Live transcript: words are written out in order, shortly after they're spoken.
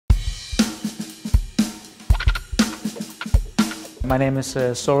My name is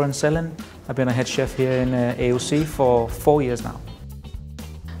Søren Selin. I've been a head chef here in AOC for 4 years now.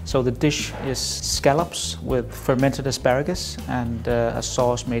 So the dish is scallops with fermented asparagus and a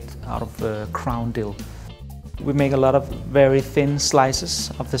sauce made out of crown dill. We make a lot of very thin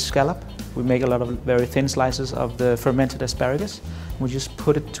slices of the scallop. We make a lot of very thin slices of the fermented asparagus. We just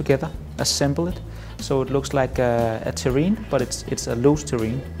put it together, assemble it, so it looks like a terrine, but it's a loose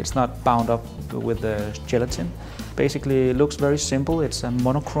terrine. It's not bound up with the gelatin. Basically, it looks very simple. It's a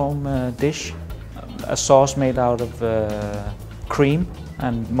monochrome dish, a sauce made out of cream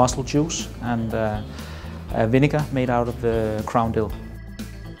and mussel juice and a vinegar made out of the crown dill.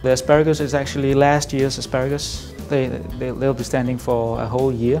 The asparagus is actually last year's asparagus. They'll be standing for a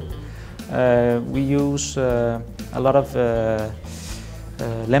whole year. We use a lot of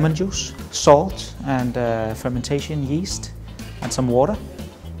lemon juice, salt and fermentation yeast and some water.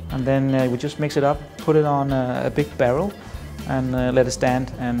 And then we just mix it up, put it on a big barrel and let it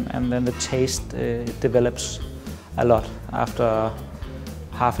stand, and then the taste develops a lot after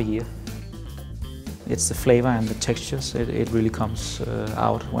half a year. It's the flavor and the textures, it really comes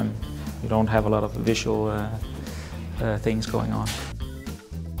out when you don't have a lot of visual things going on.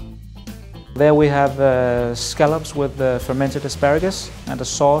 There we have scallops with fermented asparagus and a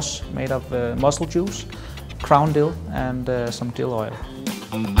sauce made of mussel juice, crown dill and some dill oil.